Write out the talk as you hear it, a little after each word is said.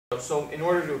so in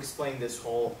order to explain this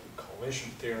whole collision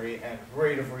theory and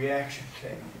rate of reaction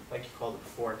thing, like you called it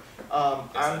before,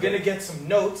 I'm going to get some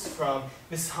notes from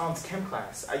Mrs. Holland's chem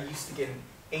class. I used to get an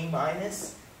A-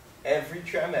 every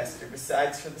trimester,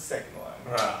 besides for the second one.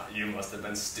 Ah, you must have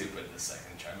been stupid the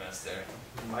second trimester.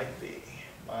 Might be.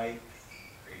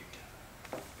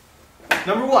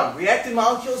 Number 1, reactant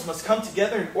molecules must come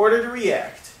together in order to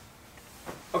react.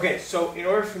 Okay, so in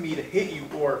order for me to hit you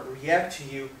or react to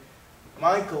you,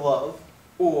 my glove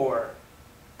or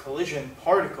collision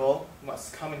particle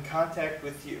must come in contact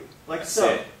with you, like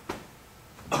so.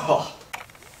 Oh.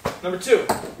 Number 2,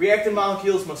 reactant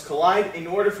molecules must collide in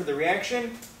order for the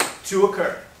reaction to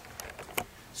occur.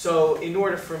 So in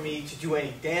order for me to do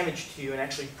any damage to you and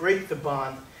actually break the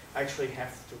bond, I actually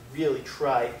have to really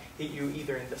try hit you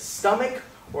either in the stomach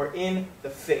or in the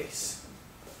face.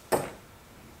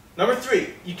 Number 3,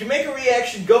 you can make a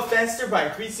reaction go faster by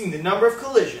increasing the number of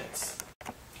collisions.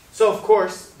 So of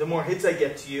course, the more hits I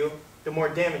get to you, the more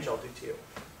damage I'll do to you.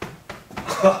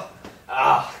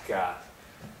 Ah, God.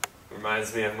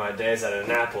 Reminds me of my days at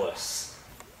Annapolis.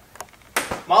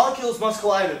 Molecules must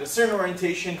collide at a certain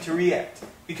orientation to react,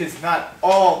 because not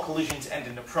all collisions end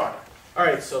in a product.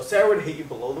 Alright, so say I were to hit you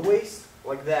below the waist,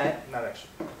 like that, not actually.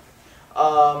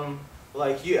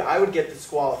 I would get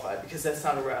disqualified, because that's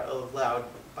not allowed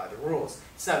by the rules.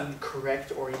 It's not the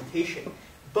correct orientation.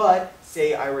 But,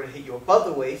 say I were to hit you above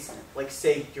the waist, like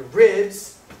say your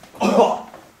ribs, Oh,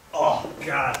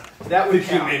 God. that would I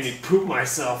think you count. made me poop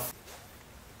myself.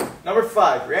 Number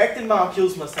 5, reactant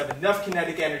molecules must have enough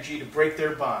kinetic energy to break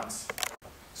their bonds.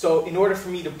 So in order for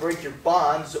me to break your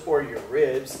bonds or your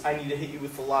ribs, I need to hit you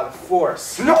with a lot of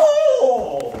force.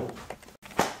 No!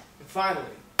 And finally,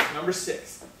 number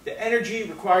 6, the energy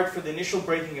required for the initial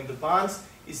breaking of the bonds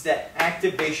is that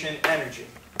activation energy.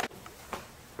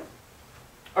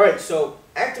 Alright, so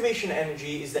activation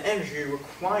energy is the energy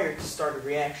required to start a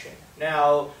reaction.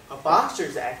 Now, a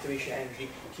boxer's activation energy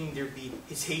can either be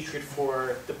his hatred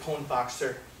for the opponent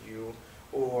boxer, you,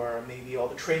 or maybe all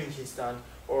the training he's done,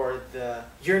 or the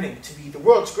yearning to be the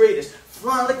world's greatest,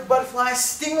 fly like a butterfly,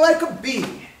 sting like a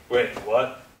bee. Wait,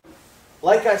 what?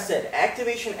 Like I said,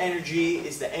 activation energy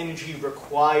is the energy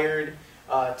required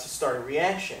to start a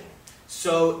reaction.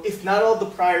 So if not all the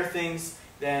prior things,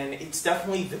 then it's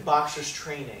definitely the boxer's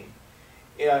training.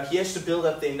 He has to build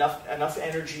up enough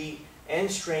energy and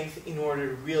strength in order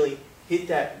to really hit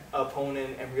that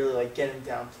opponent and really get him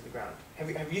down to the ground.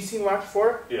 Have you seen Rocky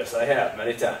before? Yes, I have,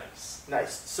 many times.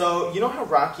 Nice. So you know how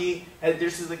Rocky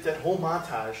there's that whole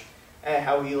montage,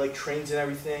 how he trains and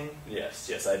everything.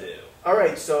 Yes, I do. All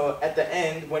right. So at the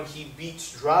end, when he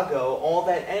beats Drago, all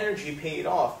that energy paid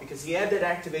off because he had that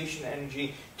activation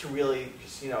energy to really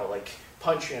just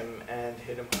punch him and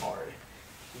hit him hard.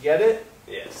 You get it?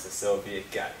 Yes, the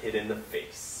Soviet got hit in the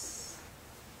face.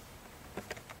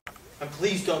 And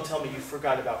please don't tell me you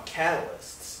forgot about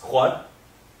catalysts. What?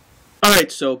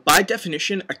 Alright, so by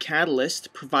definition, a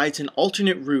catalyst provides an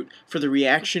alternate route for the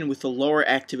reaction with a lower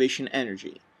activation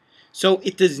energy. So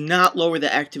it does not lower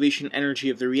the activation energy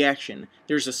of the reaction.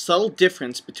 There's a subtle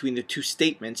difference between the two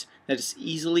statements that is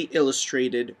easily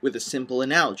illustrated with a simple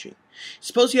analogy.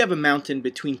 Suppose you have a mountain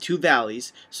between two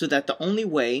valleys, so that the only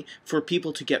way for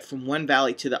people to get from one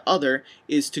valley to the other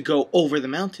is to go over the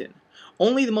mountain.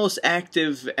 Only the most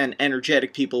active and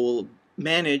energetic people will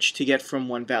manage to get from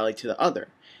one valley to the other.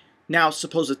 Now,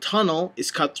 suppose a tunnel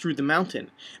is cut through the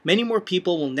mountain. Many more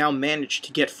people will now manage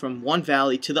to get from one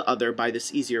valley to the other by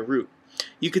this easier route.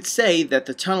 You could say that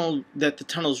the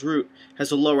tunnel's route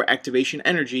has a lower activation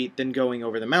energy than going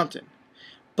over the mountain.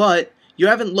 But you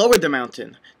haven't lowered the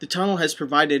mountain. The tunnel has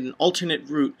provided an alternate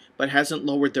route, but hasn't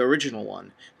lowered the original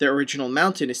one. The original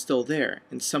mountain is still there,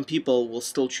 and some people will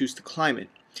still choose to climb it.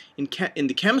 In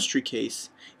the chemistry case,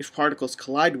 if particles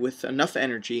collide with enough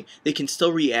energy, they can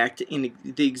still react in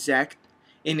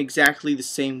exactly the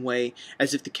same way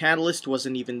as if the catalyst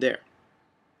wasn't even there.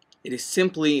 It is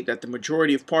simply that the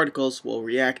majority of particles will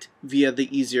react via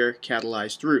the easier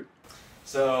catalyzed route.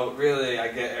 So, really, I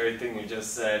get everything you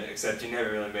just said, except you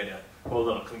never really made a whole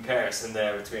little comparison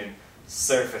there between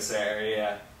surface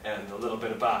area and a little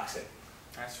bit of boxing.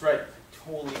 That's right.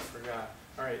 Totally forgot.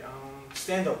 All right.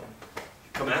 Stand open.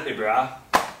 Come at me, brah.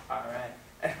 Alright.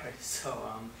 Anyway, so,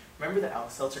 remember the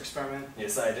Alka-Seltzer experiment?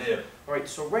 Yes, I do. Alright,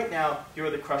 so right now, you're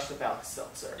the crushed up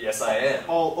Alka-Seltzer. Yes, I am.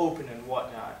 All open and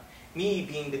whatnot. Me,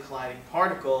 being the colliding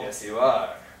particle, Yes, you are.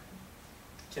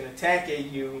 can attack at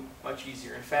you much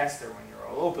easier and faster when you're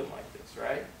all open like this,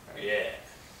 right? Yeah.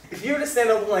 If you were to stand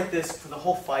open like this for the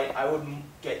whole fight, I would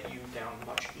get you down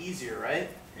much easier, right?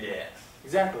 Yeah.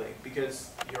 Exactly,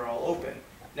 because you're all open.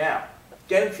 Now,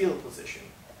 get in fetal position.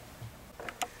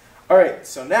 Alright,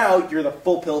 so now you're the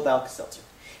full pill of Alka-Seltzer.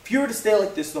 If you were to stay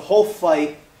like this the whole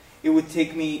fight, it would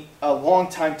take me a long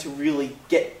time to really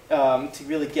get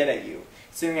at you.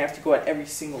 Considering I have to go at every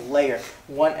single layer,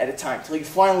 one at a time, till you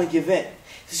finally give in.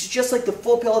 This is just like the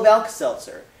full pill of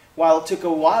Alka-Seltzer. While it took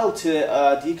a while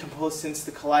to decompose since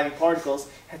the colliding particles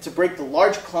had to break the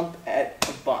large clump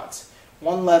of bonds,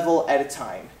 one level at a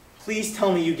time. Please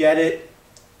tell me you get it.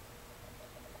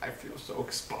 I feel so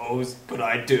exposed, but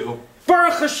I do.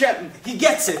 Baruch Hashem, he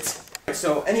gets it!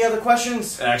 So, any other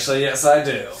questions? Actually, yes, I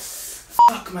do.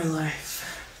 Fuck my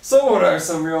life. So what are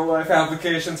some real-life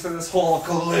applications for this whole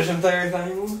collision theory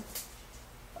thing?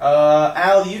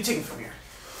 Al, you take it from here.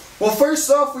 Well,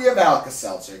 first off, we have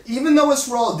Alka-Seltzer. Even though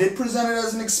Israel did present it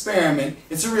as an experiment,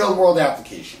 it's a real-world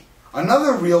application.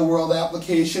 Another real-world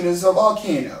application is a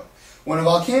volcano. When a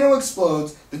volcano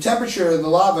explodes, the temperature of the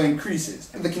lava increases.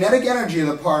 The kinetic energy of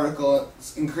the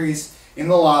particles increase in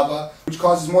the lava, which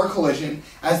causes more collision.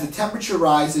 As the temperature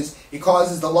rises, it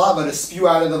causes the lava to spew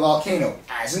out of the volcano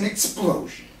as an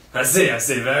explosion. I see.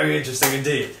 Very interesting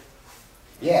indeed.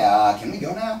 Yeah, can we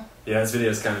go now? Yeah, this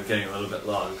video is kind of getting a little bit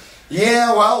long.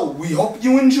 Yeah, well, we hope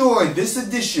you enjoyed this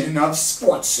edition of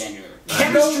Sports Center.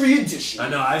 Chemistry Edition. I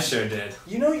know, I sure did.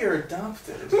 You know you're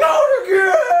adopted. Not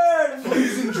again!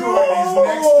 Please enjoy these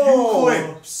next few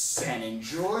clips and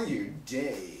enjoy your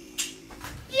day.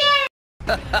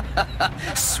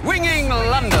 Swinging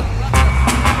London.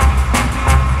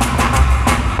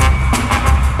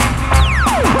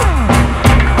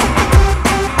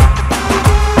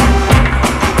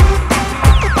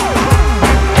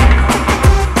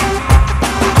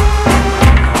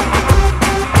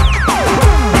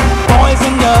 Boys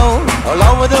and girls all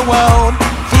over the world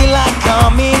feel like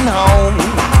coming home.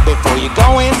 Before you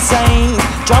go insane,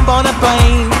 jump on a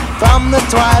plane from the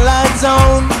Twilight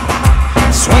Zone.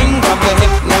 Swing from the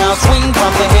hip now, swing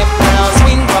from the hip now,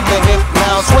 swing from the hip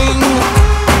now, swing.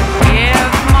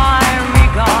 Give my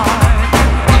regard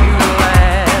to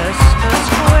Leicester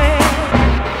Square.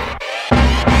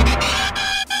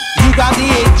 You got the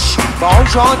itch,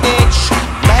 bulge your ditch,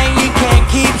 man you can't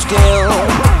keep still.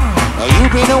 Now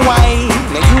you've been away,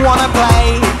 now you wanna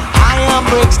play high on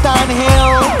Brixton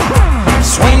Hill.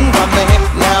 Swing from the hip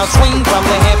now, swing from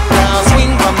the hip now,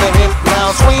 swing from the hip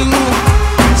now, swing.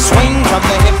 Swing from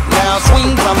the hip now,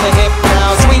 swing from the hip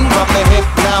now, swing from the hip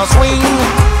now, swing.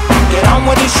 Get on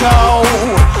with the show,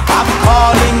 I'm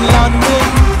calling London.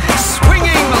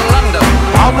 Swinging London.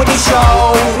 On with the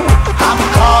show, I'm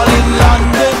calling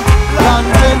London,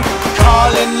 London,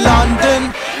 calling London,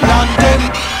 London.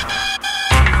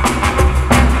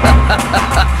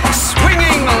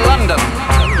 Swinging London.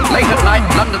 Late at night,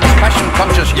 London's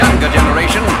fashion-conscious younger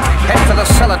generation head for the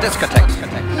cellar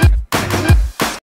discotheque.